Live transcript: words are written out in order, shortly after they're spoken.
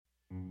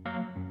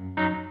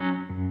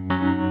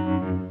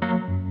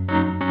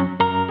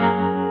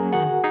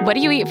What do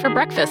you eat for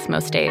breakfast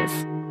most days?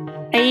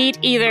 I eat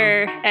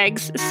either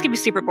eggs, this is going to be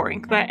super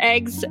boring, but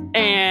eggs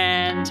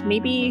and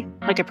maybe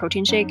like a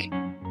protein shake.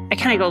 I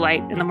kind of go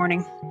light in the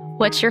morning.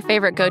 What's your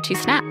favorite go-to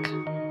snack?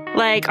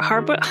 Like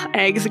hard-boiled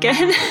eggs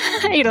again.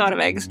 I eat a lot of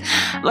eggs.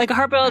 Like a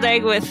hard-boiled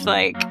egg with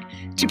like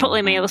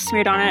chipotle mayo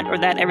smeared on it or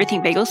that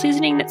everything bagel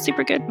seasoning that's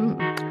super good.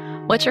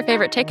 What's your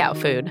favorite takeout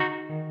food?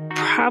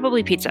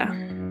 Probably pizza.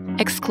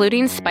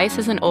 Excluding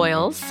spices and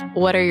oils,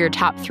 what are your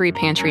top 3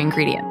 pantry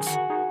ingredients?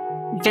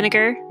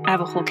 Vinegar. I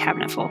have a whole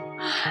cabinet full.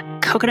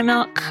 Coconut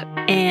milk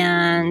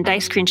and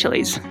diced green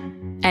chilies.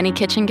 Any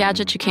kitchen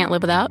gadgets you can't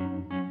live without?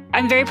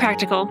 I'm very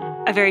practical.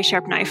 A very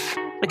sharp knife.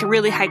 Like a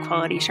really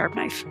high-quality sharp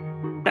knife.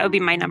 That would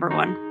be my number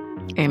one.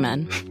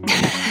 Amen.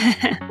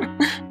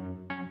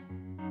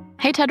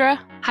 Hey, Tedra.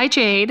 Hi,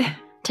 Jade.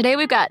 Today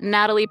we've got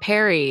Natalie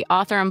Perry,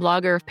 author and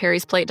blogger of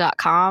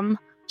perrysplate.com.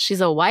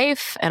 She's a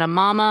wife and a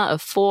mama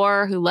of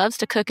 4 who loves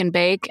to cook and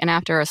bake, and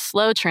after a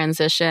slow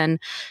transition,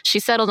 she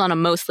settled on a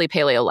mostly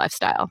paleo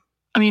lifestyle.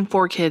 I mean,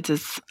 4 kids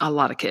is a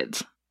lot of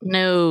kids.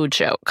 No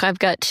joke. I've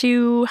got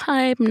 2.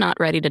 I'm not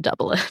ready to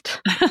double it.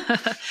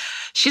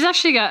 She's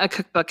actually got a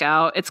cookbook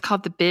out. It's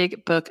called The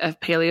Big Book of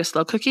Paleo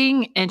Slow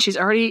Cooking, and she's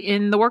already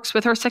in the works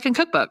with her second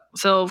cookbook.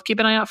 So keep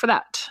an eye out for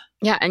that.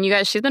 Yeah, and you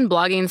guys, she's been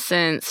blogging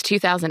since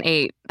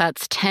 2008.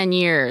 That's 10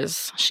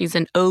 years. She's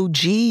an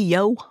OG,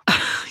 yo.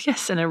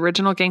 Yes, an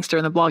original gangster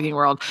in the blogging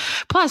world.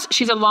 Plus,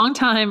 she's a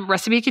longtime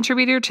recipe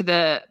contributor to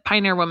the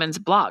Pioneer Woman's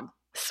blog.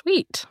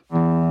 Sweet.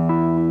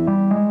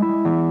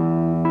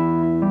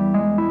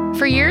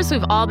 For years,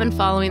 we've all been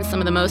following some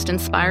of the most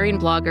inspiring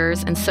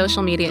bloggers and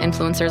social media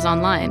influencers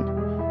online.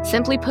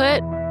 Simply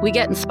put, we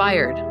get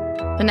inspired.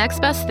 The next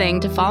best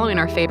thing to following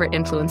our favorite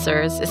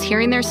influencers is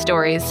hearing their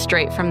stories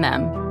straight from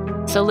them.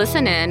 So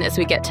listen in as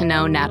we get to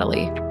know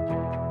Natalie.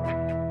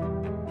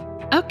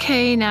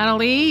 Okay,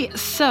 Natalie.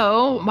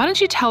 So why don't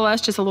you tell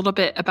us just a little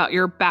bit about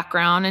your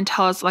background and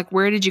tell us, like,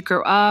 where did you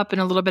grow up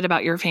and a little bit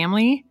about your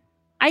family?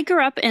 I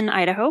grew up in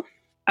Idaho.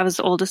 I was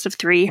the oldest of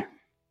 3.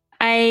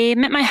 I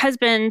met my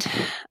husband.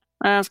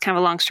 It's kind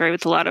of a long story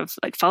with a lot of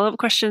like follow-up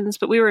questions,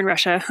 but we were in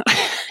Russia.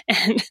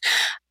 And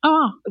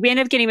we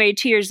ended up getting married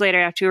 2 years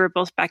later after we were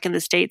both back in the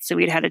States, so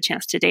we'd had a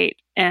chance to date.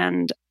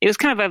 And it was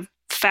kind of a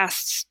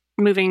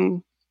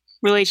fast-moving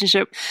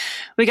relationship.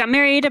 We got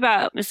married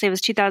about, let's say it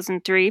was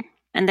 2003.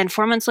 And then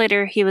 4 months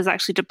later, he was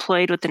actually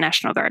deployed with the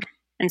National Guard.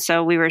 And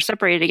so we were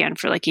separated again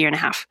for like a year and a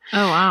half.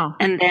 Oh, wow.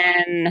 And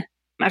then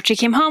after he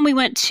came home, we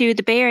went to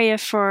the Bay Area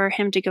for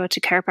him to go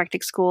to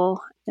chiropractic school.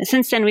 And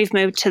since then, we've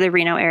moved to the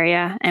Reno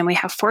area and we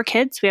have 4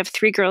 kids. We have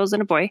 3 girls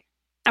and a boy.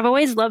 I've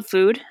always loved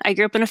food. I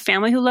grew up in a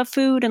family who loved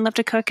food and loved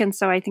to cook. And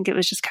so I think it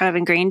was just kind of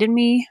ingrained in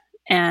me.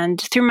 And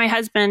through my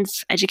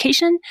husband's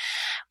education,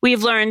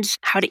 we've learned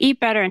how to eat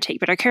better and take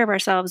better care of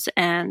ourselves.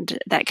 And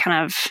that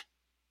kind of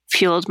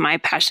fueled my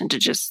passion to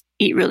just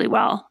eat really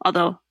well.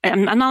 Although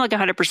I'm not like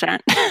 100%.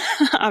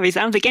 Obviously,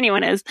 I don't think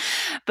anyone is.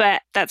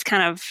 But that's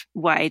kind of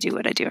why I do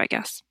what I do, I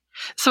guess.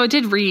 So I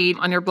did read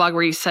on your blog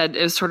where you said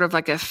it was sort of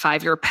like a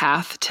 5-year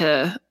path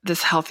to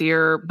this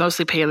healthier,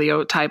 mostly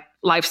paleo type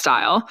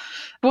lifestyle.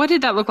 What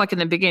did that look like in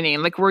the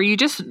beginning? Like, were you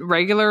just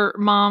regular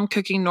mom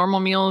cooking normal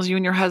meals, you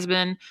and your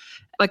husband?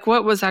 Like,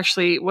 what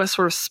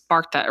sort of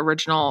sparked that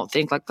original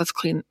thing? Like, let's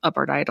clean up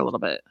our diet a little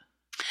bit.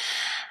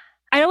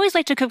 I always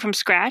liked to cook from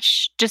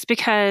scratch just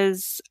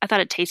because I thought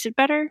it tasted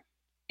better.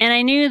 And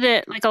I knew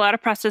that like a lot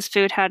of processed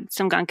food had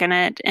some gunk in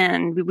it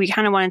and we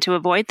kind of wanted to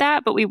avoid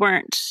that, but we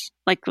weren't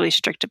like really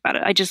strict about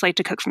it. I just like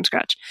to cook from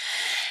scratch.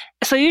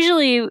 So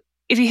usually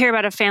if you hear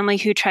about a family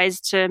who tries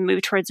to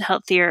move towards a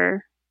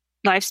healthier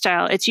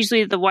lifestyle, it's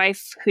usually the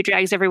wife who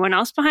drags everyone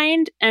else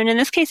behind. And in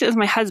this case, it was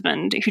my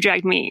husband who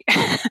dragged me.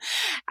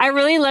 I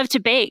really love to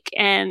bake.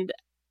 And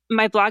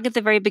my blog at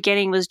the very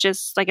beginning was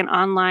just like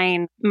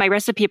my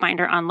recipe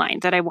binder online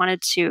that I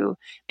wanted to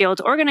be able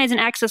to organize and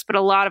access, but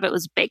a lot of it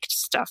was baked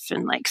stuff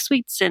and like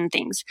sweets and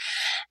things.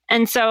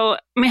 And so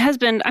my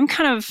husband, I'm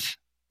kind of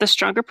the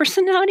stronger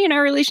personality in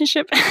our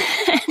relationship.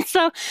 And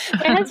so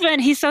my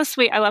husband, he's so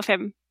sweet. I love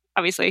him.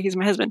 Obviously, he's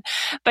my husband.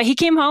 But he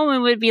came home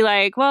and would be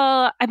like,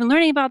 well, I've been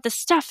learning about this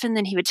stuff. And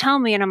then he would tell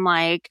me, and I'm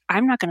like,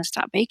 I'm not going to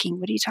stop baking.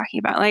 What are you talking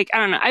about? Like, I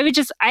don't know.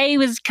 I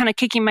was kind of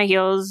kicking my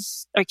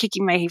heels or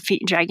kicking my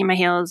feet and dragging my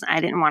heels. I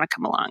didn't want to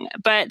come along.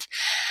 But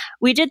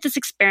we did this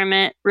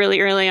experiment really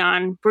early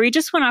on where we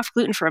just went off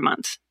gluten for a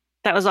month.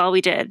 That was all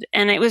we did.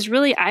 And it was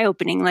really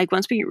eye-opening. Like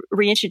once we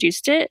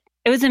reintroduced it,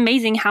 it was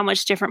amazing how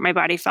much different my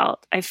body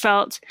felt. I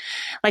felt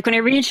like when I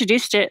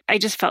reintroduced it, I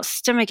just felt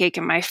stomach ache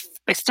and my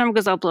stomach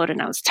was all bloated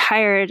and I was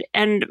tired.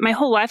 And my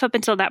whole life up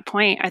until that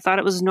point, I thought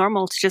it was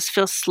normal to just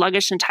feel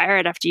sluggish and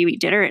tired after you eat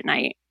dinner at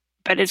night.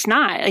 But it's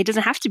not. It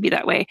doesn't have to be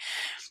that way.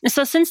 And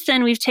so since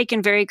then, we've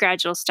taken very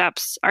gradual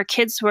steps. Our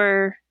kids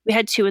we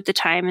had 2 at the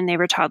time and they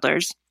were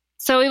toddlers.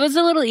 So it was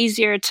a little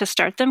easier to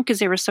start them because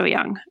they were so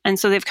young. And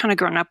so they've kind of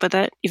grown up with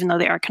it, even though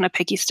they are kind of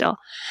picky still.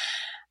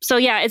 So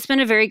yeah, it's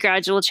been a very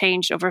gradual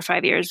change over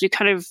 5 years. We've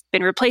kind of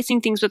been replacing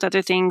things with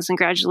other things and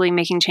gradually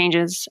making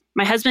changes.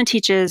 My husband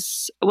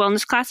teaches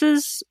wellness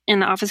classes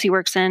in the office he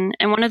works in.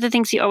 And one of the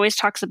things he always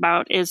talks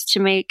about is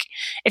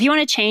if you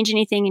want to change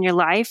anything in your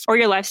life or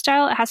your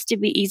lifestyle, it has to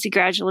be easy,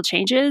 gradual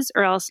changes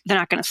or else they're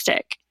not going to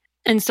stick.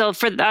 And so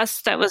for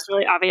us, that was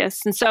really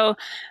obvious. And so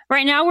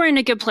right now we're in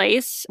a good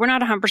place. We're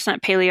not 100%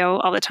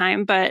 paleo all the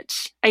time, but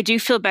I do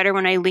feel better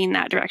when I lean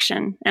that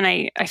direction. And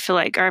I feel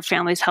like our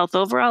family's health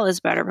overall is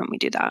better when we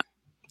do that.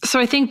 So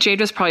I think Jade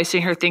was probably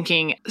sitting here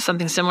thinking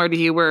something similar to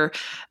you, where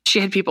she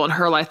had people in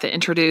her life that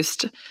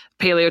introduced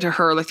paleo to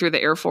her, like through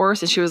the Air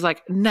Force. And she was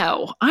like,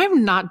 no,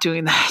 I'm not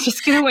doing that.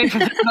 Just get away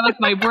from it. I like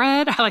my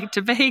bread. I like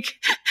to bake,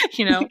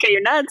 Okay,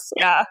 you're nuts.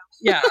 Yeah.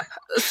 Yeah.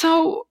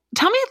 So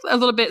tell me a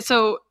little bit.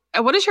 So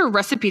what does your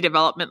recipe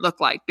development look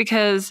like?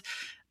 Because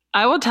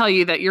I will tell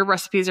you that your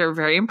recipes are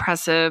very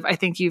impressive. I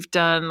think you've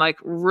done like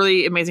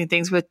really amazing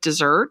things with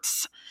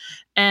desserts.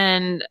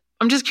 And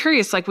I'm just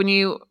curious, like when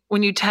you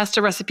test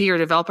a recipe or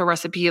develop a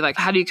recipe, like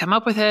how do you come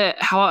up with it?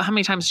 How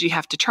many times do you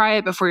have to try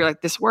it before you're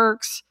like, this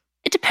works?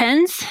 It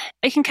depends.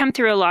 It can come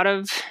through a lot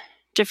of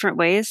different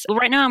ways. Well,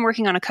 right now I'm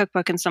working on a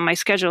cookbook, and so my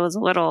schedule is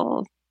a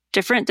little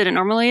different than it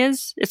normally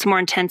is. It's more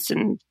intense,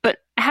 but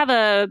I have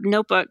a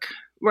notebook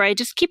where I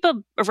just keep a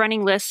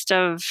running list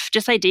of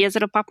just ideas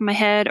that'll pop in my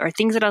head or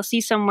things that I'll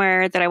see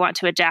somewhere that I want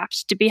to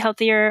adapt to be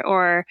healthier.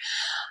 Or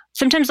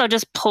sometimes I'll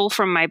just pull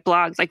from my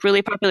blog, like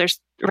really popular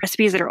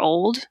recipes that are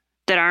old,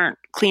 that aren't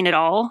clean at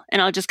all.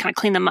 And I'll just kind of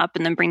clean them up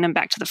and then bring them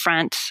back to the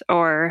front.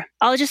 Or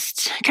I'll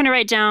just kind of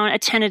write down a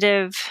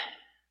tentative,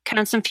 kind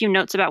of some few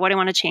notes about what I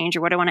want to change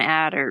or what I want to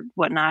add or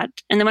whatnot.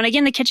 And then when I get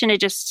in the kitchen, I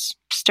just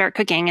start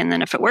cooking. And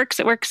then if it works,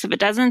 it works. If it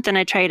doesn't, then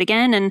I try it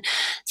again. And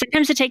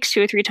sometimes it takes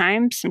 2 or 3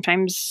 times.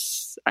 Sometimes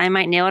I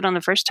might nail it on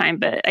the first time,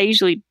 but I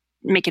usually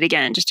make it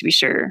again just to be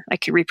sure I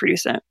could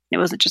reproduce it. It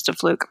wasn't just a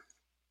fluke.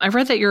 I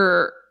read that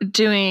you're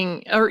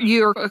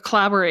a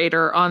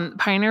collaborator on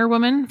Pioneer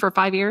Woman for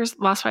 5 years,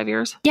 last 5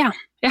 years. Yeah.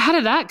 How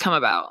did that come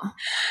about?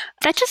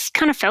 That just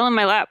kind of fell in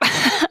my lap.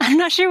 I'm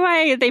not sure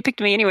why they picked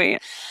me anyway.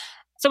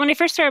 So when I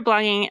first started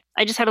blogging,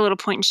 I just had a little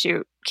point and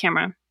shoot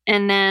camera.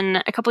 And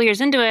then a couple of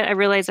years into it, I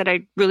realized that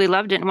I really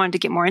loved it and wanted to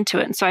get more into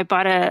it. And so I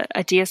bought a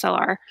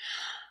DSLR.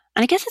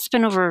 And I guess it's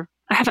been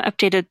I haven't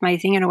updated my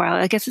thing in a while.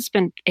 I guess it's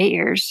been 8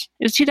 years.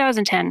 It was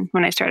 2010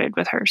 when I started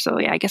with her. So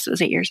yeah, I guess it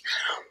was 8 years.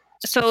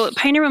 So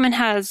Pioneer Woman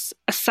has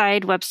a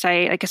side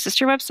website, like a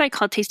sister website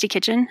called Tasty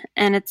Kitchen.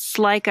 And it's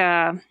like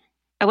a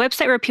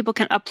website where people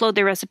can upload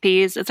their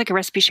recipes. It's like a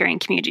recipe sharing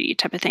community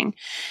type of thing.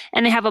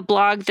 And they have a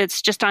blog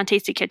that's just on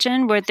Tasty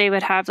Kitchen where they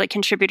would have like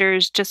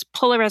contributors just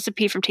pull a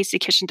recipe from Tasty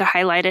Kitchen to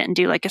highlight it and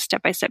do like a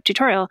step-by-step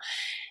tutorial.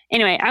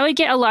 Anyway, I would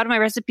get a lot of my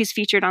recipes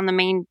featured on the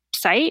main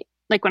site,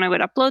 like when I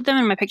would upload them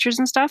and my pictures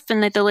and stuff.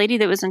 And the lady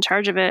that was in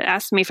charge of it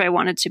asked me if I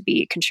wanted to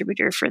be a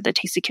contributor for the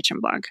Tasty Kitchen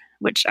blog,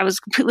 which I was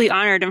completely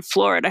honored and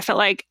floored. I felt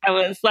like I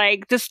was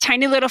like this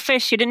tiny little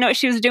fish who didn't know what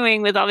she was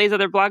doing with all these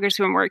other bloggers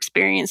who were more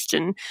experienced.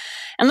 And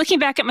looking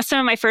back at some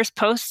of my first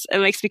posts, it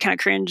makes me kind of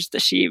cringe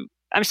that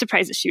I'm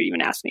surprised that she would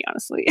even ask me,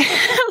 honestly. But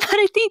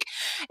I think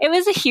it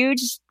was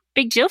a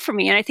big deal for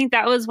me. And I think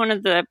that was one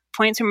of the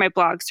points where my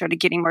blog started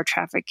getting more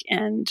traffic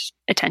and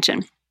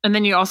attention. And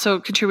then you also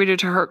contributed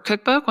to her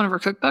cookbook, one of her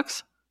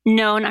cookbooks?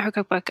 No, not her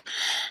cookbook.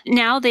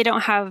 Now they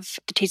don't have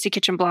the Tasty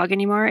Kitchen blog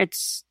anymore.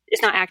 It's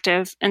not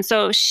active. And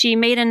so she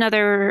made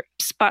another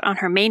spot on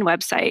her main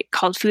website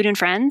called Food and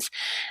Friends.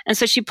 And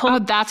so she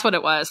pulled... Oh, that's what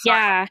it was. Sorry.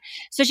 Yeah.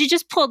 So she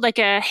just pulled like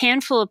a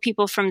handful of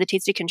people from the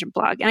Tasty Kitchen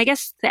blog. And I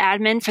guess the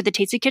admin for the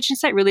Tasty Kitchen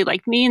site really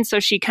liked me. And so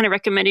she kind of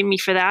recommended me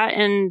for that.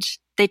 And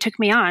they took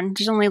me on.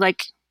 There's only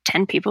like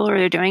 10 people who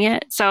are doing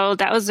it. So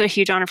that was a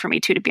huge honor for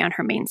me too, to be on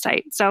her main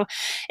site. So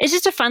it's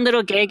just a fun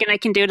little gig and I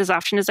can do it as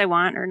often as I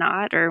want or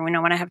not, or when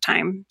I have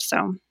time.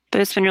 So,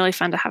 but it's been really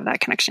fun to have that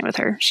connection with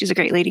her. She's a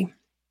great lady.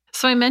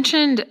 So I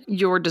mentioned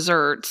your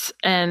desserts,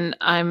 and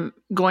I'm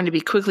going to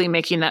be quickly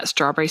making that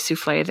strawberry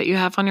souffle that you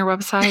have on your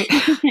website.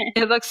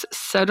 It looks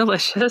so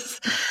delicious.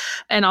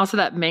 And also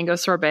that mango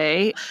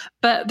sorbet.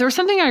 But there was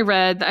something I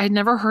read that I had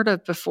never heard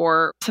of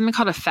before, something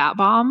called a fat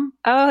bomb.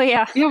 Oh,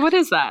 yeah. Yeah, what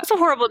is that? It's a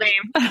horrible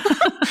name.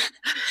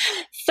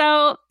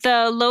 So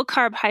the low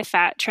carb, high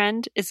fat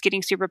trend is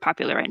getting super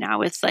popular right now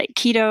with like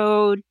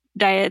keto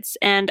diets.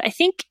 And I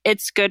think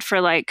it's good for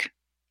like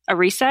a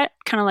reset,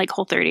 kind of like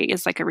Whole30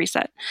 is like a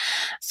reset.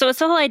 So it's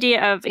the whole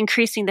idea of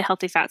increasing the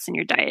healthy fats in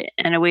your diet.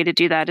 And a way to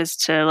do that is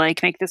to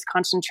like make this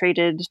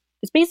concentrated,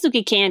 it's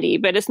basically candy,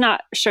 but it's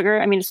not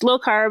sugar. I mean, it's low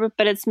carb,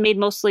 but it's made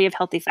mostly of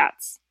healthy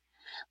fats.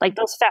 Like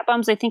those fat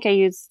bombs I think I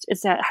used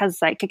has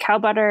like cacao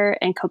butter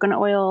and coconut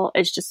oil.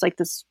 It's just like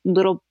this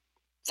little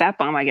fat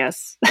bomb, I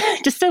guess,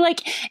 just to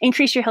like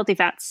increase your healthy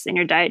fats in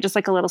your diet, just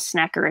like a little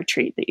snack or a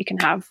treat that you can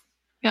have.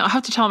 Yeah, I'll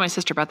have to tell my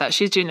sister about that.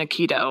 She's doing a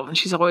keto and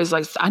she's always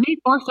like, I need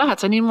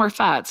more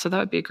fats. So that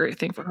would be a great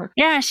thing for her.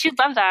 Yeah, she'd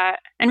love that.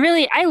 And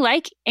really, I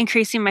like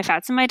increasing my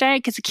fats in my diet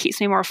because it keeps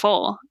me more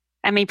full.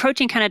 I mean,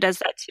 protein kind of does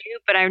that too,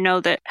 but I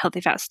know that healthy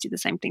fats do the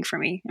same thing for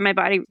me and my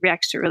body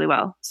reacts to it really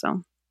well.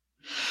 So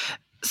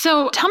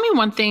So tell me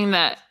one thing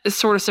that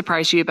sort of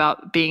surprised you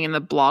about being in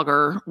the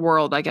blogger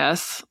world, I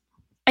guess.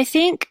 I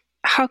think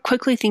how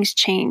quickly things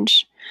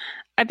change.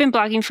 I've been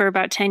blogging for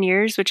about 10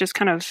 years, which is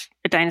kind of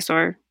a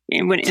dinosaur.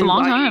 It's a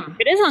long time.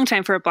 It is a long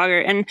time for a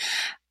blogger. And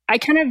I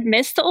kind of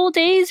miss the old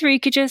days where you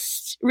could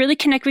just really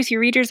connect with your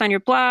readers on your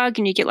blog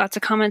and you get lots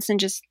of comments and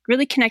just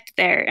really connect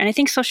there. And I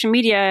think social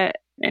media,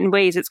 in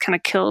ways, it's kind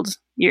of killed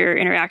your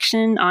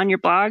interaction on your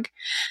blog,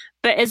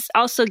 but it's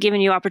also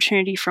given you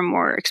opportunity for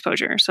more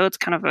exposure. So it's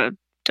kind of a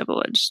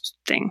double-edged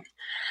thing.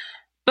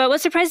 But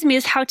what surprised me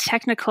is how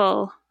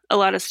technical a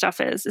lot of stuff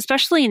is,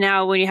 especially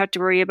now when you have to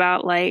worry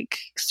about like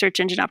search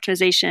engine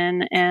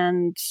optimization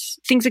and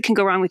things that can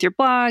go wrong with your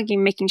blog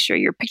and making sure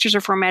your pictures are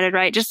formatted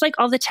right. Just like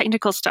all the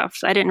technical stuff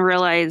I didn't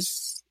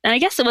realize. And I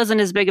guess it wasn't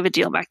as big of a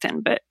deal back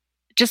then, but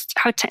just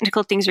how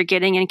technical things are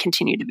getting and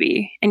continue to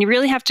be. And you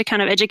really have to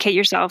kind of educate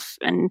yourself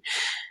and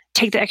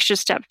take the extra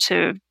step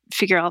to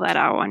figure all that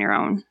out on your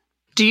own.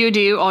 Do you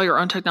do all your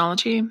own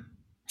technology?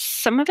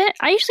 Some of it.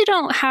 I usually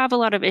don't have a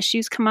lot of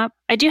issues come up.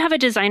 I do have a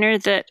designer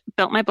that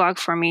built my blog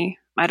for me.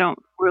 I don't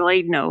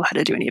really know how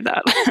to do any of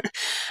that.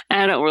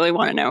 I don't really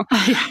want to know.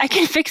 I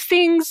can fix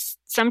things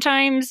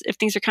sometimes if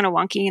things are kind of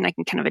wonky and I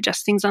can kind of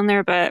adjust things on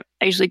there, but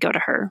I usually go to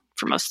her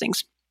for most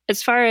things.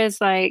 As far as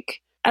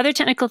like other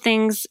technical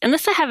things,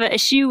 unless I have an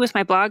issue with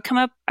my blog come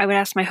up, I would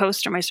ask my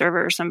host or my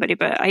server or somebody,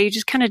 but I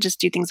just kind of just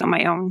do things on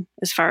my own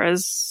as far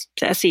as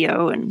the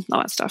SEO and all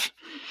that stuff.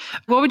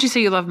 What would you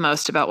say you love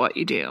most about what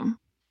you do?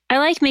 I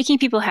like making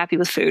people happy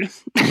with food.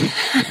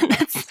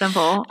 That's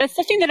simple. That's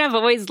something that I've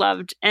always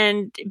loved,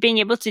 and being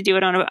able to do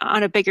it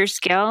on a bigger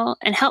scale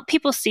and help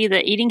people see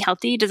that eating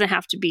healthy doesn't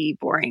have to be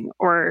boring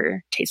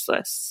or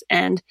tasteless.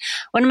 And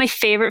one of my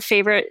favorite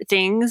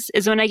things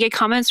is when I get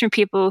comments from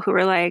people who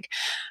are like,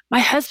 my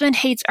husband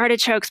hates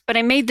artichokes, but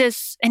I made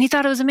this and he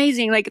thought it was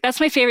amazing. Like, that's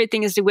my favorite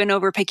thing, is to win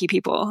over picky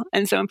people.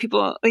 And so when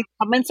people like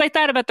comments like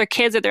that about their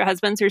kids or their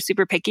husbands who are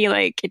super picky,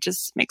 like, it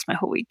just makes my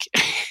whole week.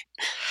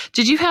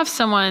 Did you have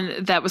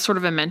someone that was sort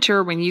of a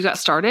mentor when you got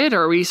started,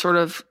 or were you sort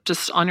of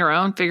just on your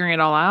own figuring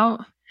it all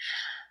out?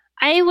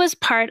 I was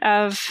part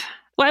of,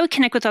 I would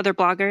connect with other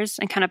bloggers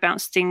and kind of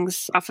bounce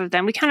things off of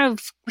them. We kind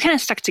of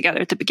stuck together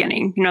at the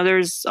beginning. You know,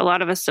 there's a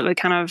lot of us that would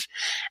kind of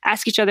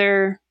ask each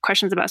other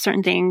questions about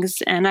certain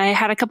things. And I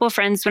had a couple of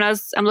friends when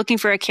I'm looking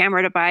for a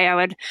camera to buy, I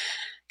would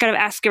kind of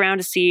ask around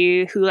to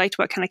see who liked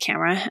what kind of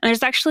camera. And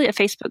there's actually a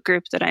Facebook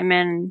group that I'm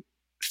in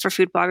for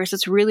food bloggers.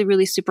 It's really,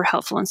 really super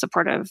helpful and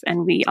supportive.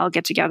 And we all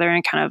get together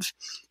and kind of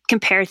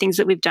compare things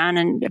that we've done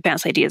and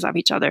bounce ideas off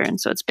each other. And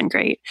so it's been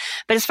great.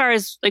 But as far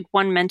as like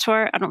one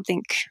mentor, I don't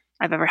think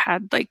I've ever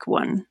had like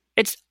one.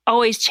 It's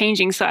always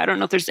changing. So I don't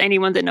know if there's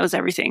anyone that knows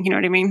everything. You know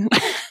what I mean?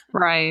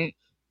 Right.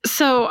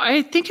 So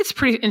I think it's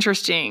pretty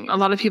interesting. A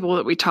lot of people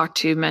that we talk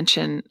to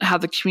mention how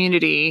the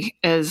community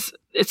is,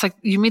 it's like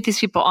you meet these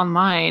people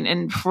online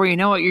and before you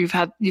know it,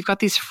 you've got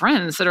these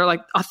friends that are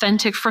like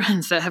authentic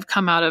friends that have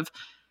come out of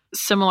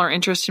similar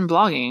interest in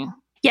blogging.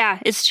 Yeah,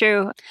 it's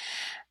true.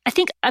 I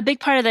think a big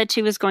part of that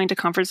too is going to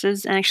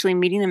conferences and actually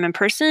meeting them in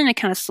person. It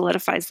kind of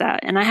solidifies that.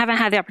 And I haven't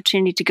had the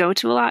opportunity to go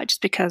to a lot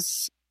just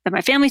because of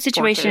my family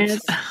situation.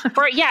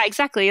 Yeah,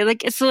 exactly.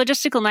 Like, it's a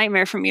logistical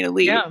nightmare for me to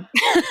leave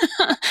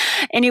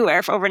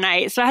anywhere for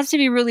overnight. So it has to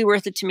be really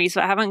worth it to me.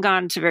 So I haven't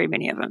gone to very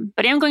many of them,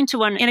 but I am going to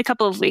one in a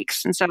couple of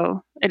weeks. And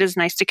so it is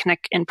nice to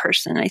connect in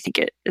person. I think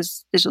it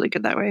is really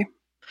good that way.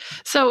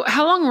 So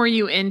how long were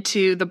you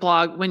into the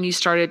blog when you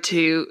started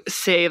to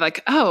say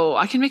like, oh,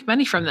 I can make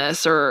money from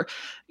this, or,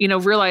 you know,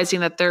 realizing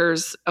that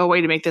there's a way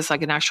to make this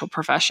like an actual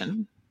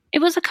profession? It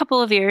was a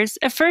couple of years.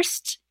 At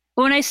first,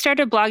 when I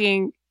started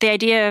blogging, the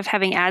idea of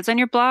having ads on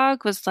your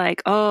blog was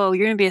like, oh,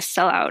 you're going to be a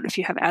sellout if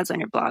you have ads on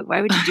your blog.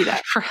 Why would you do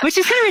that? Which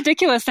is kind of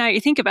ridiculous now that you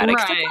think about it.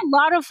 Because it's a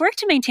lot of work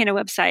to maintain a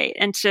website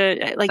and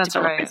to like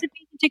develop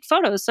recipes and take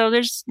photos. So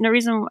there's no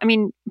reason. I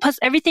mean, plus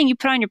everything you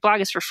put on your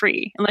blog is for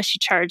free unless you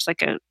charge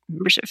like a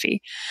membership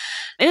fee.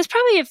 It was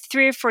probably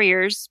 3 or 4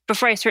 years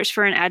before I searched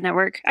for an ad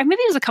network. Maybe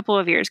it was a couple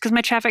of years because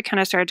my traffic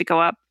kind of started to go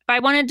up. But I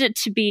wanted it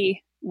to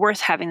be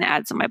worth having the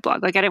ads on my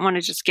blog. Like, I didn't want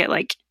to just get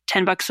like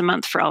 $10 a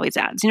month for all these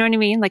ads. You know what I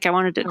mean? Like, I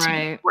wanted it to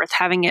be worth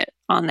having it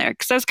on there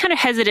because I was kind of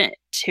hesitant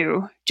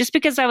too, just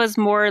because I was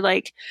more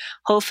like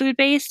whole food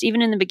based,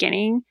 even in the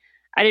beginning.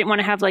 I didn't want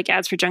to have like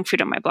ads for junk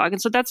food on my blog.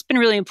 And so that's been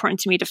really important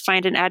to me, to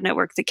find an ad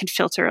network that can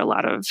filter a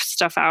lot of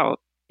stuff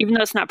out. Even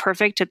though it's not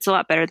perfect, it's a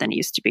lot better than it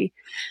used to be.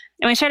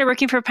 And when I started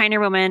working for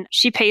Pioneer Woman,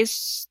 she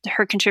pays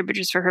her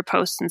contributors for her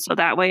posts. And so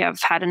that way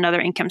I've had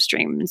another income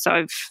stream. And so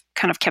I've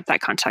kind of kept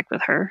that contact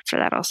with her for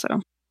that also.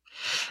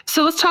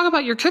 So let's talk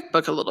about your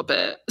cookbook a little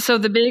bit. So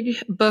the Big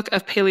Book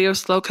of Paleo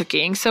Slow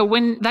Cooking. So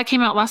when that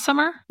came out last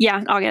summer? Yeah,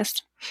 in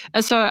August.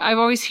 And so I've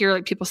always hear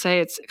like people say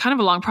it's kind of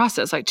a long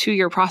process, like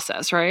 2-year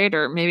process, right?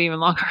 Or maybe even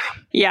longer.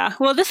 Yeah.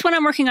 Well, this one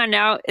I'm working on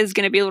now is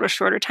going to be a little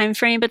shorter time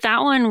frame, but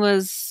that one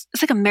it's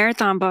like a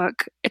marathon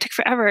book. It took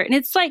forever. And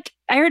it's like,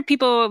 I heard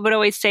people would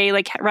always say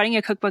like writing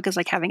a cookbook is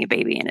like having a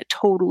baby, and it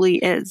totally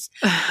is.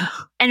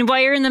 And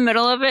while you're in the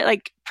middle of it,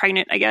 like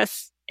pregnant, I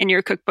guess, in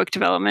your cookbook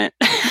development.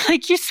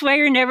 Like you swear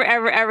you're never,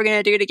 ever, ever going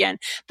to do it again.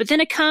 But then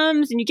it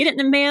comes and you get it in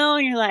the mail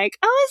and you're like,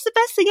 oh, it's the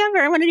best thing ever.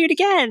 I want to do it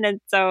again. And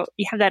so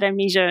you have that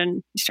amnesia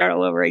and you start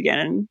all over again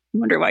and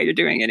wonder why you're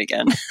doing it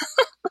again.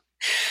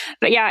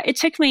 But yeah, it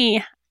took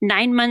me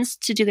 9 months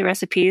to do the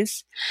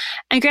recipes.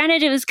 And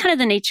granted, it was kind of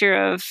the nature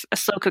of a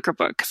slow cooker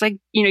book. Because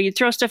you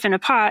throw stuff in a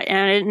pot and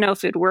I didn't know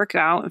if it would work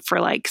out for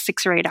like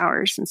 6 or 8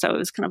 hours. And so it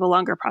was kind of a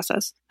longer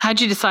process.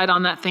 How'd you decide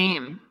on that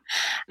theme?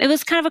 It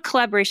was kind of a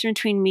collaboration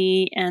between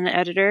me and the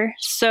editor.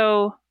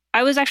 So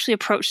I was actually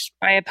approached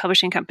by a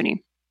publishing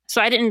company. So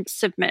I didn't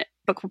submit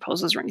book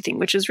proposals or anything,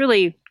 which was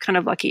really kind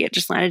of lucky. It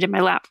just landed in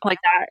my lap like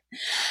that.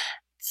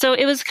 So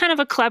it was kind of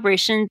a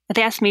collaboration.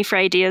 They asked me for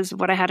ideas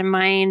of what I had in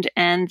mind,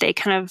 and they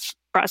kind of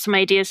brought some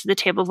ideas to the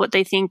table of what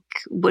they think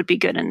would be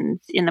good in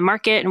the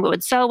market and what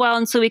would sell well.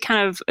 And so we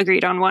kind of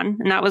agreed on one,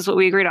 and that was what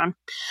we agreed on.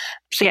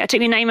 So yeah, it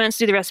took me 9 months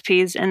to do the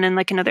recipes and then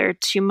like another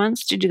 2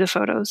 months to do the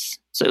photos.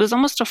 So it was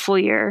almost a full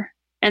year.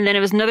 And then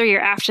it was another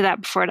year after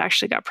that before it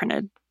actually got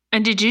printed.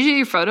 And did you do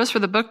your photos for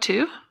the book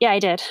too? Yeah, I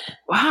did.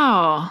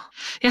 Wow.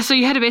 Yeah, so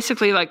you had to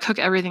basically like cook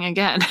everything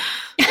again.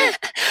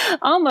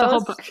 Almost. The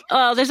whole book.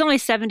 Well, there's only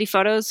 70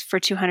 photos for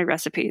 200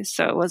 recipes,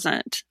 so it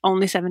wasn't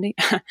only 70.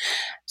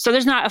 So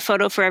there's not a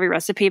photo for every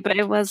recipe, but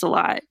it was a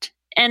lot.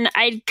 And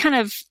I kind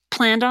of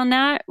planned on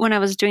that when I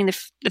was doing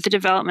the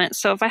development.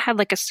 So if I had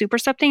like a soup or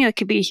something that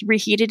could be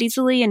reheated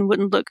easily and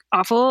wouldn't look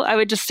awful, I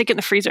would just stick it in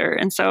the freezer.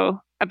 And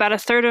so about a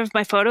third of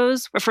my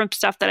photos were from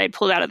stuff that I'd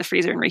pulled out of the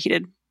freezer and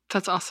reheated.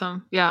 That's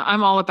awesome. Yeah,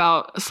 I'm all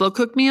about slow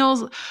cook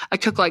meals. I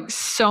cook like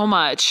so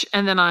much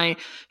and then I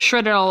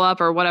shred it all up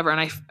or whatever and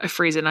I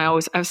freeze it. And I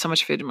have so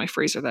much food in my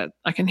freezer that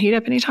I can heat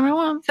up anytime I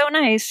want. So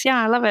nice.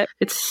 Yeah, I love it.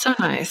 It's so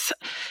nice.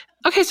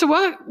 Okay, so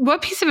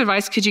what piece of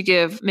advice could you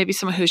give maybe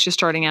someone who's just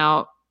starting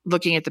out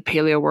looking at the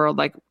paleo world?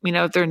 Like,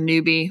 if they're a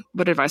newbie,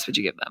 what advice would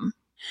you give them?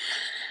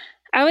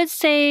 I would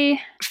say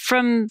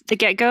from the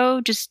get-go,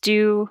 just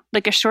do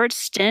like a short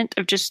stint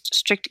of just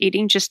strict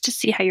eating just to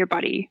see how your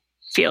body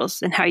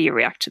feels and how you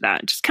react to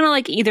that. Just kind of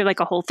like either like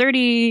a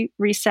Whole30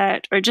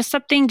 reset or just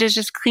something to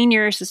just clean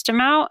your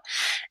system out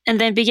and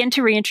then begin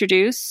to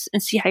reintroduce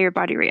and see how your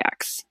body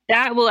reacts.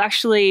 That will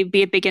actually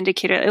be a big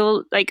indicator. It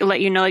will like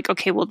let you know like,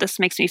 okay, well, this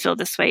makes me feel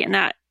this way. And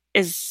that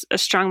is a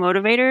strong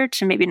motivator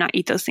to maybe not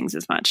eat those things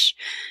as much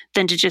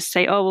than to just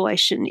say, oh, well, I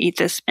shouldn't eat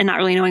this and not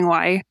really knowing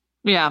why.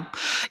 Yeah.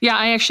 Yeah.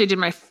 I actually did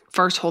my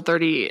first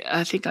Whole30,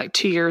 I think like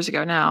 2 years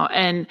ago now.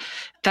 And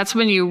that's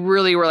when you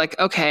really were like,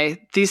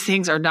 okay, these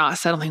things are not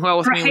settling well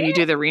with me when you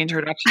do the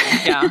reintroduction.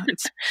 Yeah.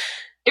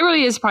 It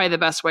really is probably the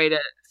best way to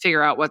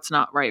figure out what's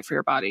not right for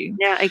your body.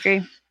 Yeah, I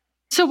agree.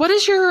 So what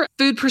does your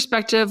food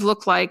perspective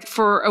look like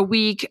for a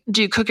week?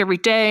 Do you cook every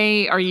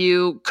day? Are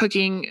you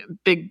cooking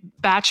big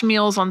batch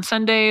meals on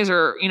Sundays?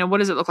 Or, what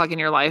does it look like in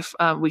your life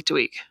week to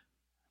week?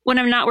 When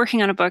I'm not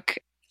working on a book,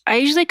 I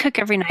usually cook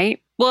every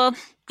night. Well,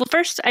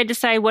 first I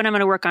decide what I'm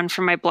going to work on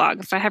for my blog.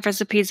 If I have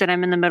recipes that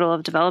I'm in the middle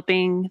of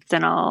developing,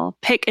 then I'll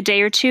pick a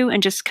day or two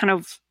and just kind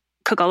of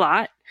cook a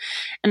lot.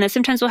 And then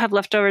sometimes we'll have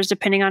leftovers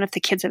depending on if the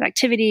kids have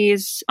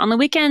activities. On the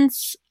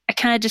weekends, I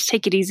kind of just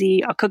take it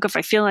easy. I'll cook if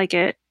I feel like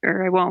it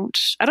or I won't.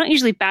 I don't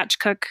usually batch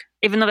cook,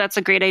 even though that's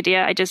a great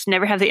idea. I just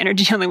never have the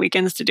energy on the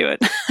weekends to do it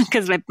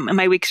because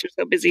my weeks are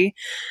so busy.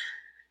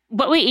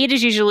 What we eat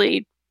is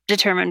usually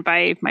determined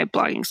by my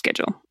blogging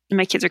schedule. And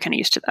my kids are kind of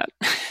used to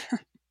that.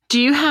 Do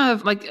you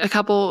have like a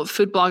couple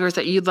food bloggers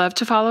that you'd love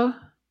to follow?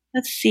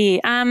 Let's see.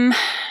 I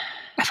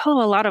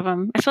follow a lot of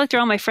them. I feel like they're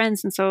all my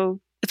friends. And so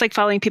it's like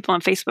following people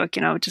on Facebook,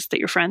 just that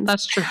you're friends.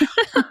 That's true.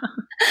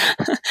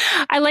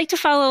 I like to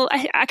follow,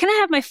 I kind of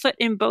have my foot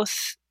in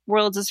both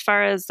worlds as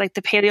far as like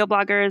the paleo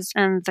bloggers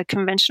and the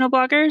conventional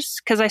bloggers.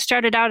 Because I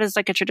started out as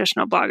like a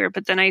traditional blogger,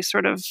 but then I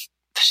sort of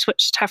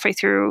switched halfway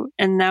through.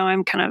 And now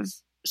I'm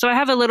so I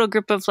have a little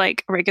group of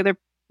like regular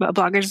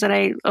bloggers that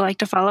I like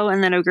to follow,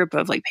 and then a group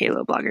of like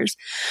paleo bloggers.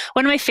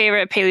 One of my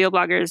favorite paleo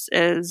bloggers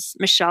is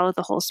Michelle at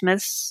the Whole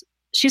Smiths.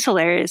 She's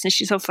hilarious and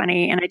she's so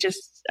funny, and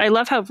I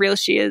love how real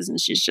she is,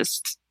 and she's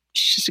just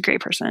a great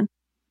person.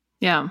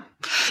 Yeah.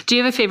 Do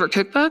you have a favorite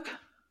cookbook?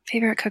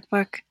 Favorite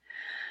cookbook?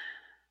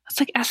 It's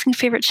like asking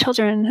favorite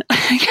children.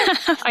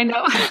 I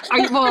know.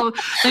 Well,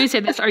 let me say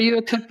this: are you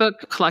a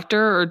cookbook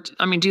collector, or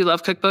do you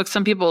love cookbooks?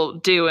 Some people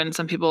do, and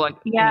some people like.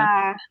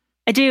 Yeah,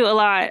 I do a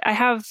lot. I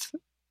have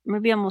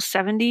maybe almost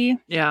 70.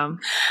 Yeah.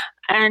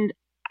 And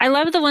I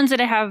love the ones that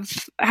I have.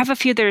 I have a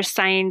few that are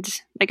signed.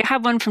 Like I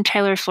have one from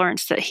Tyler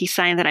Florence that he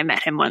signed that I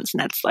met him once.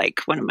 And that's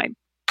like one of my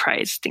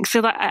prize things.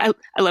 So I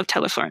love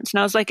Tyler Florence. And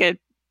I was like a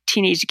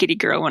teenage giddy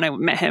girl when I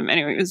met him.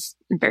 Anyway, it was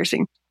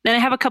embarrassing. Then I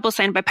have a couple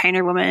signed by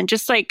Pioneer Woman,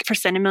 just like for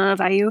sentimental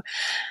value.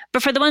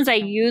 But for the ones I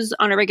use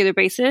on a regular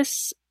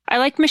basis, I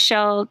like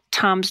Michelle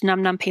Tom's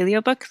Num Num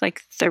Paleo book,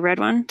 like the red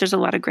one. There's a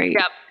lot of great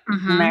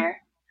in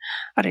there.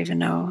 I don't even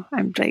know.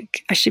 I'm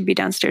like, I should be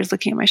downstairs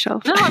looking at my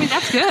shelf. No, I mean,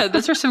 that's good.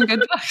 Those are some good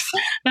books.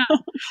 Yeah.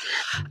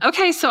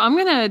 Okay, so I'm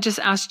going to just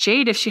ask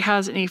Jade if she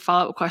has any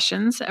follow-up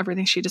questions,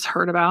 everything she just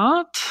heard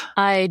about.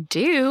 I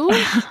do.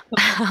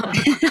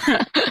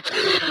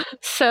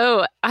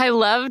 So I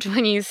loved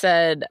when you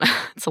said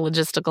it's a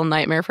logistical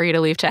nightmare for you to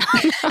leave town.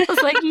 I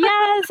was like,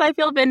 yes, I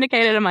feel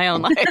vindicated in my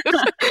own life.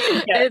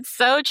 It's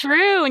so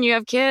true. When you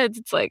have kids,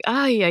 it's like,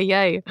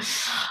 ay.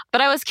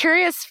 But I was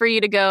curious for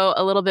you to go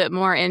a little bit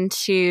more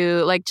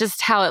into like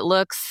just how it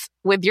looks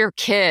with your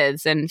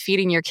kids and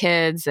feeding your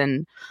kids.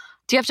 And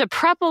do you have to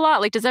prep a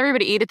lot? Like, does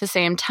everybody eat at the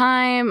same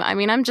time? I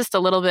mean, I'm just a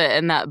little bit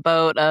in that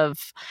boat of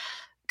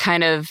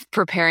kind of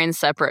preparing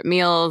separate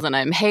meals, and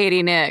I'm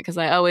hating it because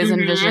I always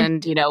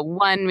envisioned,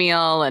 one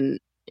meal, and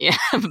yeah,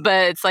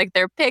 but it's like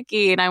they're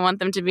picky and I want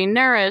them to be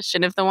nourished.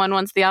 And if the one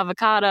wants the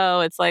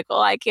avocado, it's like,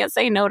 I can't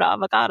say no to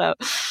avocado.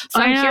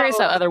 So I'm curious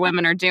how other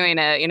women are doing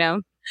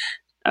it,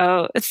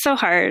 Oh, it's so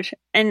hard.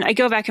 And I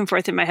go back and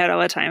forth in my head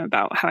all the time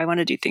about how I want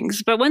to do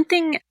things. But one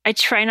thing I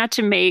try not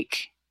to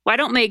make, I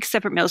don't make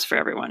separate meals for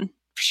everyone,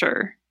 for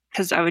sure,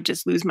 because I would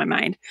just lose my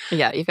mind.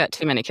 Yeah, you've got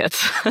too many kids.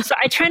 So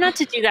I try not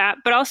to do that.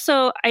 But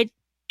also I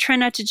try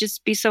not to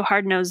just be so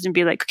hard-nosed and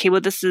be like, okay,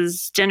 well, this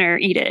is dinner,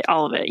 eat it,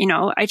 all of it.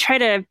 I try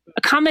to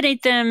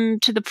accommodate them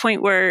to the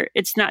point where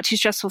it's not too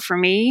stressful for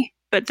me,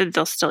 but that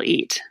they'll still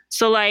eat.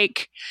 So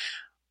like,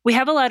 we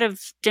have a lot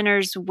of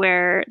dinners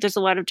where there's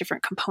a lot of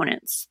different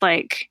components,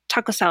 like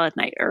taco salad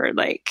night or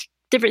like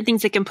different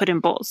things they can put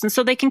in bowls. And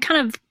so they can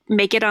kind of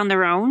make it on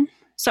their own.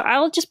 So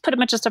I'll just put a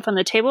bunch of stuff on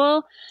the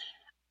table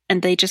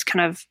and they just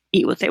kind of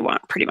eat what they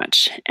want pretty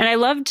much. And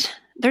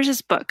there's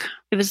this book.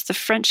 It was the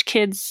French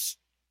kids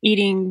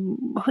eating,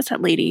 what was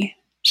that lady?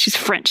 She's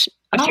French.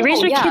 She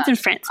raised her kids in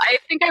France. I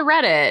think I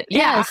read it.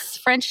 Yeah. Yes.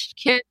 French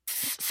kids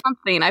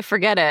something. I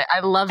forget it.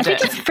 I loved it. I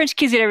think it's French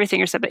Kids Eat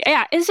Everything or something.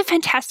 Yeah, it's a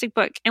fantastic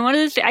book. And one of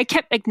the things, I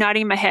kept like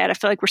nodding my head. I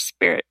feel like we're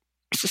spirit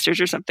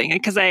sisters or something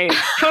because I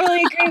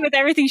totally agree with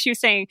everything she was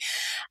saying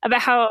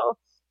about how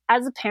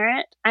as a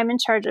parent, I'm in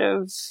charge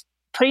of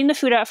putting the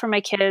food out for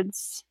my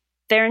kids.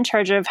 They're in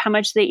charge of how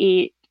much they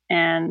eat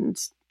and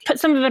put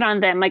some of it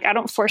on them. Like I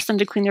don't force them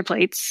to clean their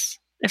plates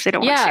if they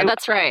don't want to. Yeah,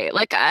 that's right.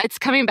 Like it's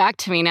coming back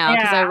to me now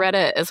because I read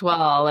it as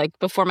well, like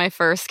before my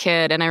first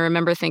kid. And I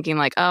remember thinking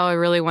like, I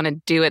really want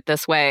to do it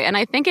this way. And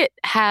I think it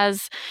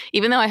has,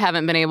 even though I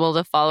haven't been able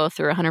to follow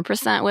through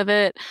 100% with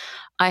it,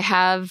 I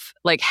have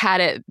like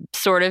had it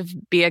sort of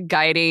be a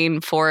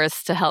guiding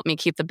force to help me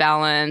keep the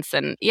balance.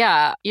 And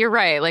yeah, you're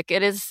right. Like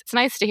it's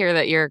nice to hear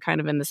that you're kind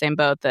of in the same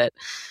boat, that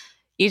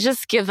you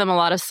just give them a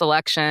lot of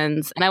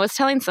selections. And I was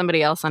telling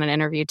somebody else on an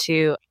interview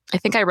too, I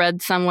think I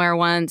read somewhere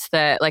once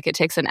that like it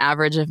takes an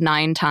average of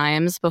 9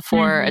 times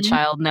before a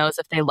child knows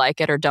if they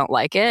like it or don't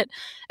like it.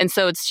 And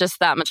so it's just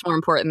that much more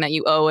important that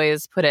you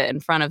always put it in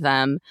front of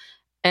them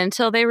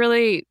until they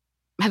really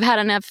have had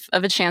enough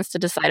of a chance to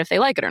decide if they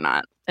like it or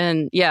not.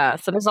 And yeah,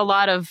 so there's a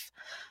lot of,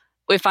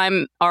 if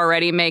I'm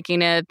already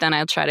making it, then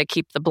I'll try to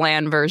keep the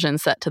bland version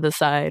set to the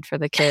side for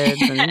the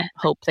kids and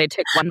hope they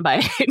take one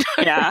bite.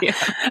 Yeah.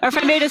 Or if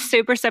I made a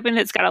soup or something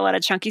that's got a lot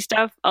of chunky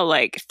stuff, I'll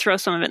like throw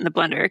some of it in the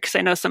blender because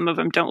I know some of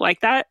them don't like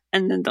that.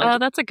 And then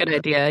that's a good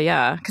idea.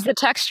 Yeah. Because the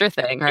texture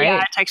thing, right?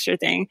 Yeah, texture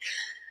thing.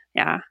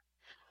 Yeah.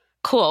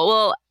 Cool.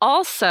 Well,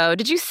 also,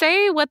 did you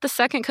say what the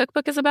second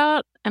cookbook is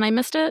about? And I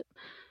missed it?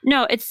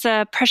 No, it's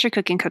a pressure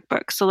cooking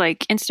cookbook. So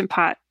like Instant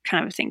Pot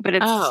kind of a thing, but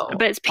it's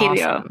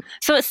paleo. Awesome.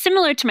 So it's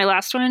similar to my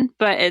last one,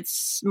 but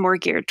it's more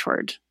geared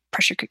toward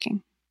pressure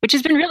cooking, which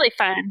has been really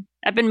fun.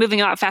 I've been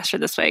moving a lot faster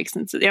this way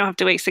since you don't have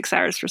to wait 6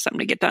 hours for something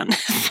to get done.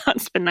 So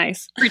it's been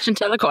nice. Preaching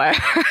to the choir.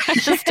 I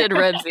just did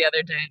ribs the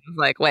other day. I was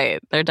like, wait,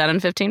 they're done in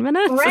 15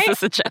 minutes? Right? Is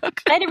this a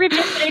joke? I did ribs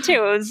yesterday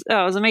too.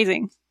 It was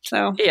amazing.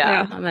 So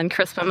yeah. And then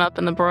crisp them up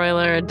in the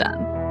broiler,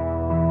 done.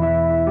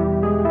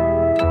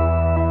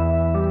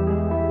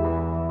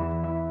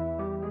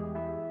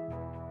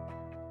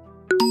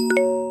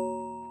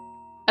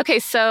 Okay,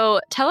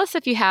 so tell us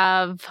if you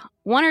have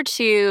 1 or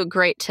 2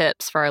 great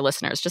tips for our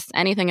listeners, just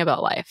anything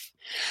about life.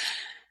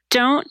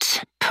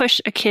 Don't push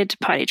a kid to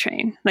potty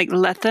train. Like,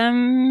 let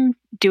them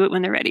do it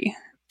when they're ready.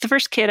 The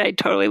first kid, I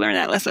totally learned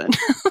that lesson.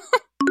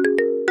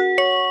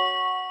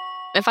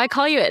 If I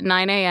call you at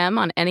 9 a.m.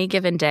 on any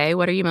given day,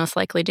 what are you most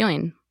likely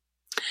doing?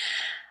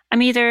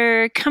 I'm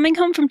either coming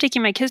home from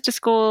taking my kids to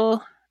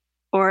school,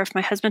 or if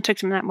my husband took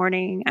them that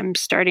morning, I'm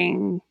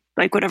starting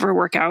like whatever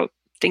workout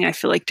thing I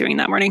feel like doing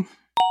that morning.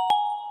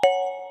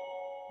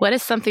 What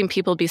is something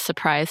people be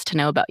surprised to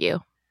know about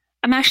you?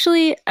 I'm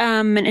actually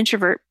an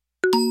introvert.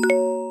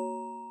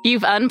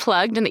 You've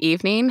unplugged in the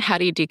evening. How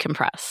do you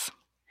decompress?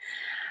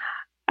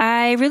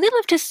 I really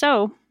love to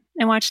sew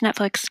and watch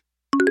Netflix.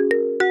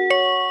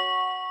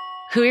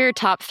 Who are your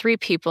top 3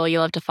 people you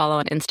love to follow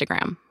on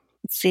Instagram?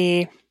 Let's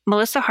see.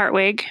 Melissa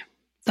Hartwig,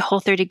 the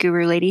Whole30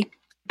 guru lady,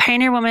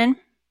 Pioneer Woman,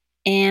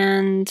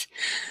 and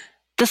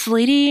this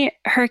lady,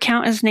 her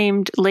account is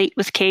named Late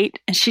with Kate,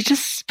 and she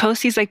just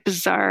posts these like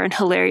bizarre and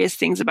hilarious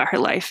things about her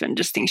life and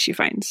just things she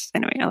finds.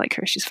 Anyway, I like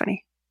her. She's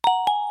funny.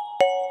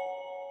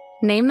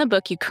 Name the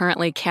book you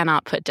currently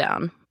cannot put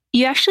down.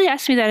 You actually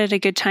asked me that at a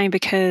good time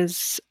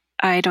because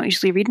I don't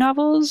usually read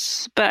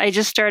novels, but I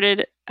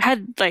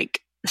had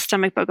like a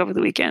stomach bug over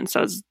the weekend, so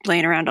I was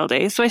laying around all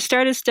day. So I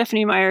started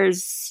Stephenie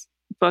Meyer's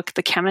book,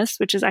 The Chemist,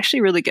 which is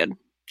actually really good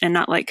and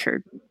not like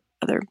her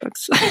other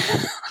books.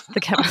 The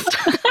Chemist.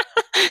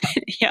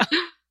 Yeah.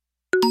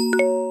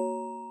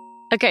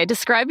 Okay,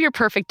 describe your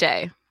perfect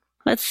day.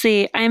 Let's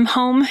see. I'm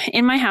home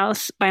in my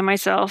house by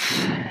myself.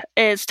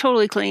 It's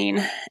totally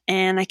clean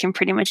and I can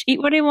pretty much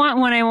eat what I want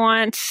when I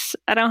want.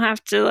 I don't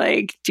have to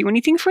like do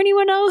anything for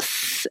anyone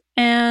else.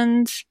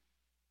 And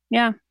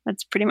yeah,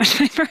 that's pretty much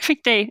my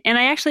perfect day. And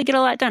I actually get a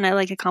lot done. I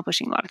like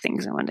accomplishing a lot of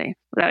things in one day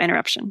without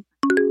interruption.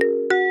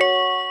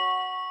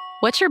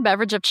 What's your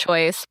beverage of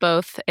choice,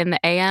 both in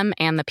the AM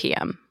and the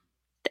PM?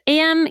 The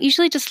AM,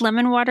 usually just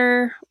lemon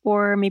water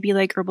or maybe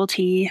like herbal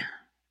tea.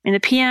 In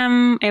the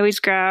PM, I always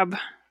grab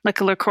like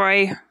a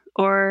LaCroix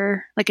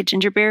or like a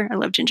ginger beer. I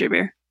love ginger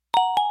beer.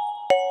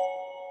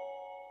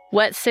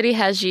 What city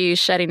has you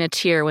shedding a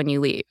tear when you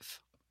leave?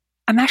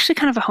 I'm actually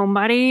kind of a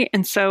homebody.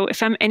 And so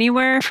if I'm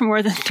anywhere for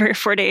more than 3 or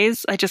 4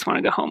 days, I just want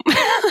to go home.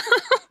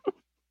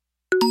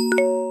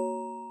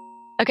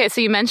 Okay,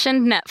 so you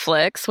mentioned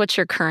Netflix. What's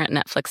your current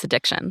Netflix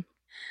addiction?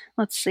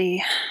 Let's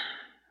see.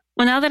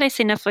 Well, now that I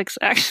say Netflix,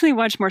 I actually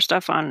watch more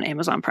stuff on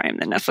Amazon Prime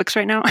than Netflix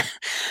right now.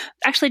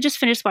 Actually, just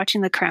finished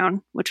watching The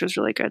Crown, which was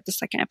really good. The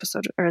second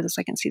episode or the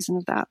second season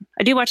of that.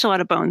 I do watch a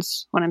lot of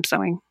Bones when I'm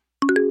sewing.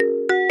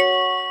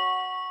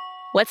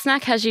 What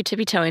snack has you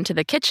tippy-toeing to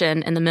the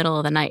kitchen in the middle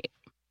of the night?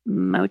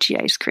 Mochi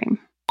ice cream.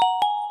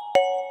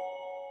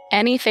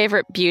 Any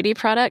favorite beauty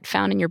product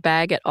found in your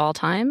bag at all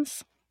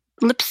times?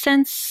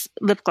 LipSense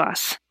lip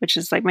gloss, which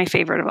is like my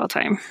favorite of all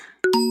time.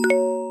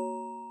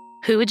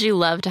 Who would you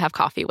love to have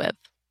coffee with?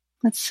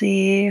 Let's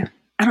see.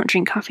 I don't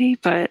drink coffee,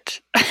 but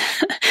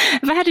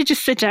if I had to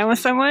just sit down with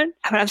someone,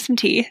 I would have some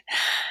tea.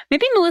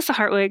 Maybe Melissa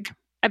Hartwig.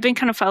 I've been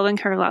kind of following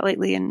her a lot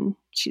lately, and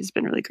she's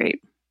been really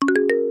great.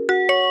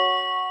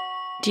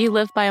 Do you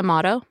live by a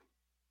motto?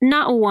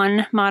 Not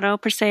one motto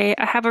per se.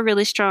 I have a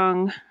really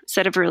strong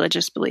set of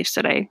religious beliefs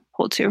that I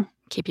hold to.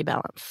 Keep you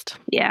balanced.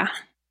 Yeah.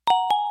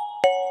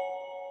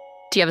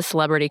 Do you have a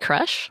celebrity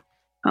crush?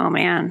 Oh,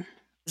 man.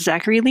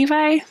 Zachary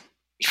Levi,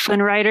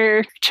 Flynn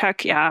Rider,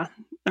 Chuck. Yeah,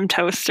 I'm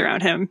toast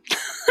around him.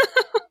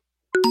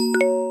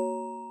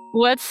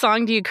 What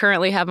song do you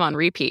currently have on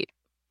repeat?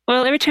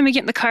 Well, every time I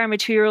get in the car, my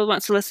 2-year-old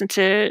wants to listen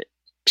to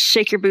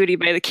Shake Your Booty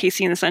by the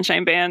Casey and the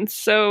Sunshine Band.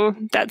 So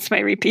that's my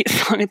repeat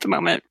song at the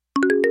moment.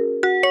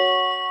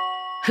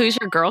 Who's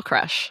your girl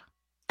crush?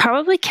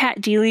 Probably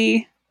Kat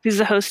Deely, who's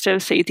the host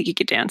of So You Think You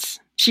Could Dance.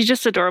 She's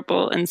just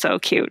adorable and so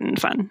cute and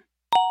fun.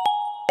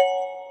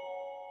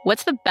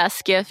 What's the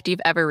best gift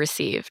you've ever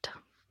received?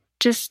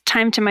 Just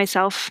time to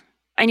myself.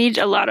 I need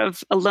a lot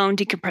of alone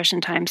decompression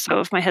time.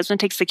 So if my husband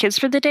takes the kids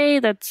for the day,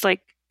 that's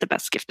like the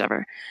best gift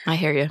ever. I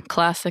hear you.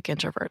 Classic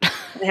introvert.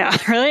 Yeah,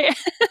 really?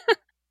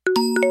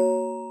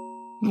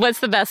 What's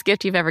the best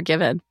gift you've ever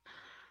given?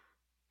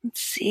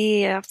 Let's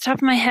see. Off the top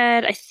of my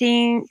head, I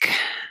think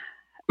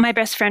my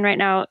best friend right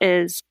now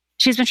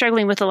she's been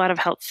struggling with a lot of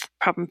health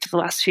problems for the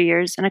last few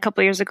years. And a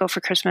couple of years ago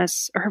for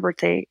Christmas or her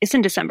birthday, it's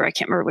in December. I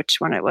can't remember which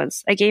one it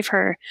was. I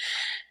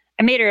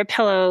made her a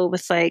pillow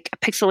with like a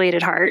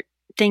pixelated heart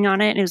thing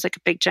on it. And it was like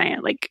a big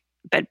giant like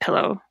bed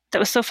pillow. That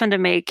was so fun to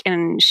make.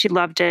 And she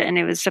loved it. And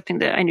it was something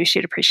that I knew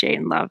she'd appreciate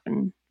and love.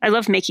 And I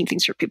love making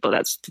things for people.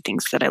 That's the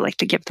things that I like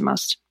to give the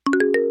most.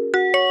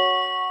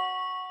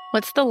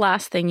 What's the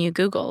last thing you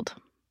Googled?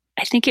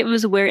 I think it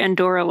was where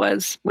Andorra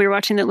was. We were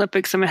watching the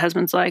Olympics and my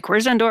husband's like,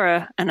 "Where's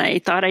Andorra?" And I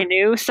thought I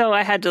knew. So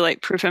I had to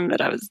like prove to him that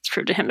I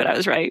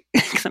was right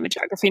because I'm a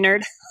geography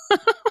nerd.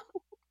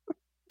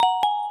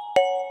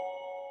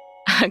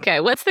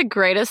 Okay. What's the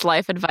greatest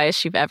life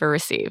advice you've ever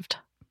received?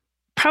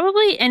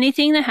 Probably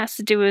anything that has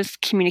to do with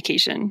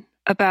communication,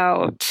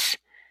 about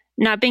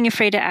not being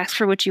afraid to ask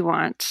for what you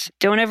want.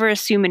 Don't ever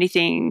assume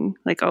anything.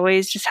 Like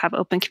always just have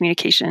open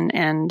communication,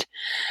 and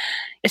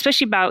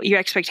especially about your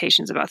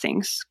expectations about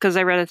things. Because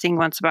I read a thing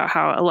once about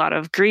how a lot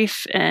of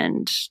grief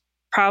and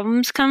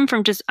problems come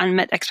from just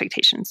unmet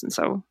expectations. And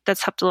so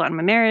that's helped a lot in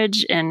my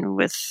marriage and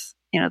with,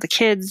 the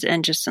kids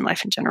and just in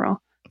life in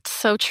general. It's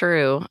so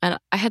true. And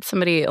I had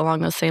somebody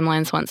along those same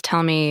lines once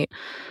tell me,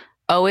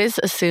 always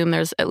assume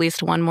there's at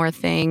least one more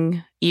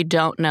thing you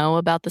don't know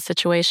about the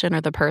situation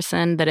or the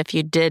person that if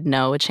you did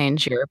know would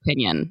change your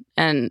opinion.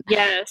 And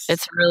yes,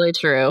 it's really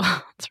true.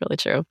 It's really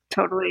true.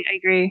 Totally. I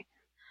agree.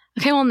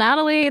 Okay, well,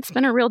 Natalie, it's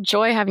been a real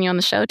joy having you on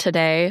the show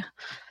today.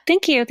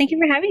 Thank you. Thank you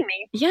for having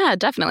me. Yeah,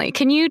 definitely.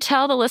 Can you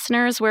tell the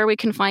listeners where we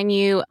can find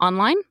you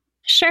online?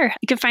 Sure.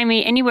 You can find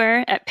me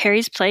anywhere at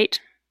Perry's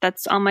Plate.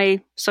 That's all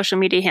my social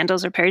media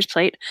handles are Perry's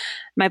Plate.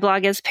 My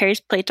blog is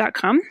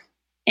perrysplate.com.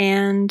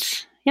 And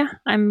yeah,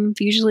 I'm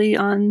usually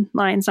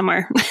online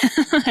somewhere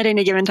at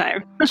any given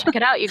time. Check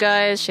it out, you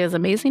guys. She has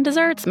amazing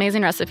desserts,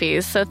 amazing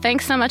recipes. So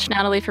thanks so much,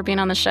 Natalie, for being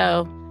on the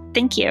show.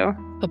 Thank you.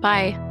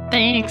 Bye-bye.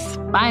 Thanks.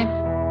 Bye.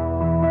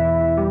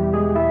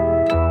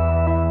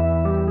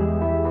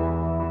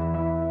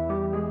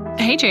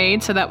 Hey,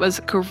 Jade. So that was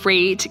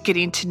great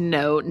getting to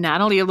know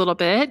Natalie a little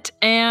bit.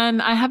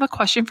 And I have a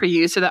question for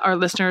you so that our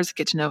listeners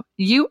get to know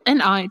you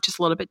and I just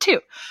a little bit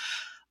too.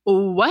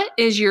 What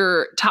is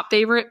your top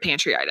favorite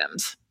pantry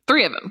items?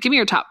 3 of them. Give me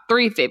your top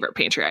 3 favorite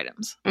pantry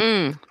items.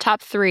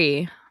 Top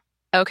 3.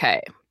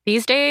 Okay.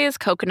 These days,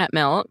 coconut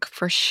milk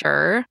for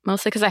sure,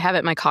 mostly because I have it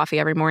in my coffee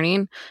every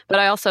morning, but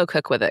I also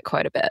cook with it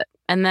quite a bit.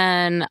 And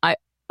then I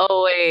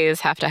always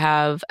have to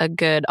have a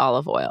good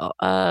olive oil.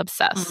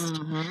 Obsessed.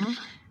 Mm-hmm.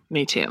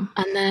 Me too.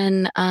 And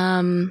then,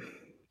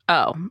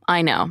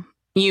 I know.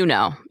 You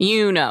know,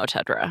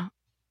 Tedra.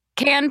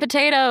 Canned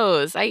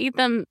potatoes. I eat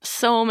them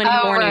so many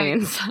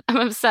mornings. Right. I'm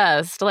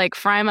obsessed. Like,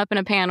 fry them up in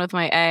a pan with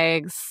my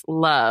eggs.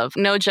 Love.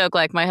 No joke.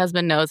 Like, my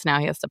husband knows now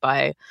he has to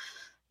buy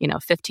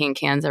 15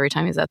 cans every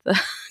time he's at the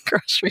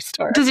grocery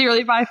store. Does he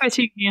really buy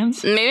 15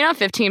 cans? Maybe not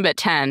 15, but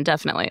 10,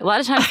 definitely. A lot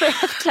of times they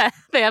have 10.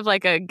 They have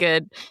like a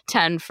good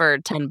 10 for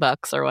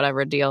 $10 or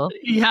whatever deal.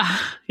 Yeah.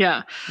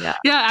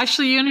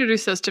 Actually, you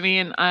introduced those to me,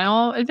 and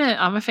I'll admit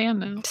I'm a fan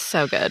now.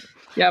 So good.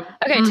 Yep.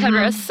 Okay,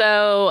 Tedra,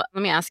 so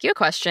let me ask you a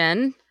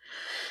question.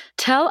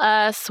 Tell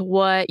us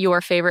what your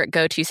favorite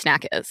go-to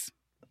snack is.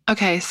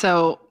 Okay,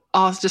 so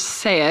I'll just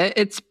say it.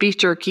 It's beef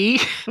jerky.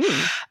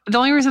 The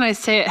only reason I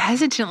say it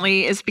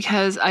hesitantly is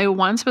because I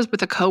once was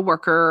with a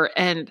coworker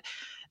and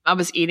I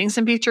was eating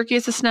some beef jerky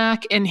as a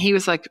snack, and he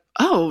was like,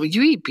 "Oh,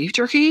 you eat beef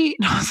jerky?"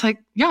 And I was like,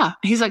 "Yeah."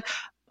 He's like,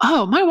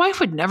 "Oh, my wife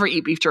would never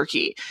eat beef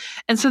jerky."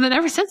 And so then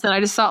ever since then,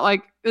 I just thought,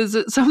 like, is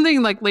it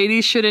something like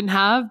ladies shouldn't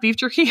have beef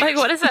jerky? Like,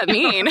 what does that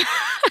mean?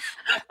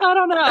 I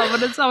don't know,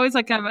 but it's always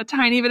like kind of a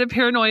tiny bit of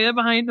paranoia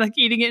behind like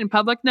eating it in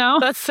public now.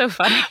 That's so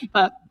funny.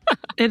 But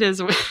it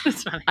is.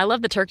 It's funny. I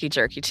love the turkey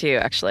jerky too,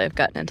 actually. I've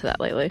gotten into that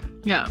lately.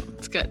 Yeah,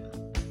 it's good.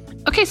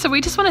 Okay, so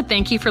we just want to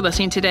thank you for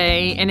listening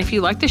today. And if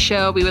you like the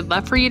show, we would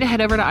love for you to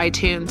head over to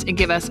iTunes and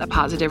give us a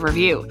positive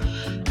review.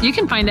 You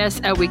can find us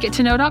at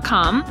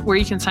wegettoknow.com, where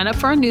you can sign up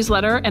for our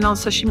newsletter, and on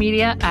social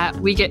media at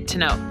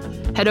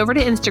wegettoknow. Head over to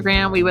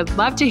Instagram. We would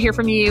love to hear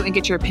from you and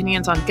get your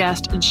opinions on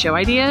guest and show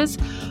ideas.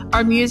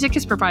 Our music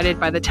is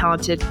provided by the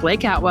talented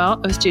Blake Atwell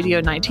of Studio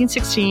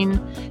 1916.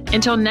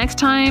 Until next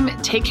time,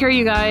 take care,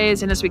 you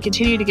guys, and as we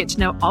continue to get to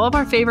know all of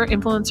our favorite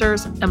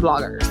influencers and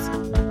bloggers.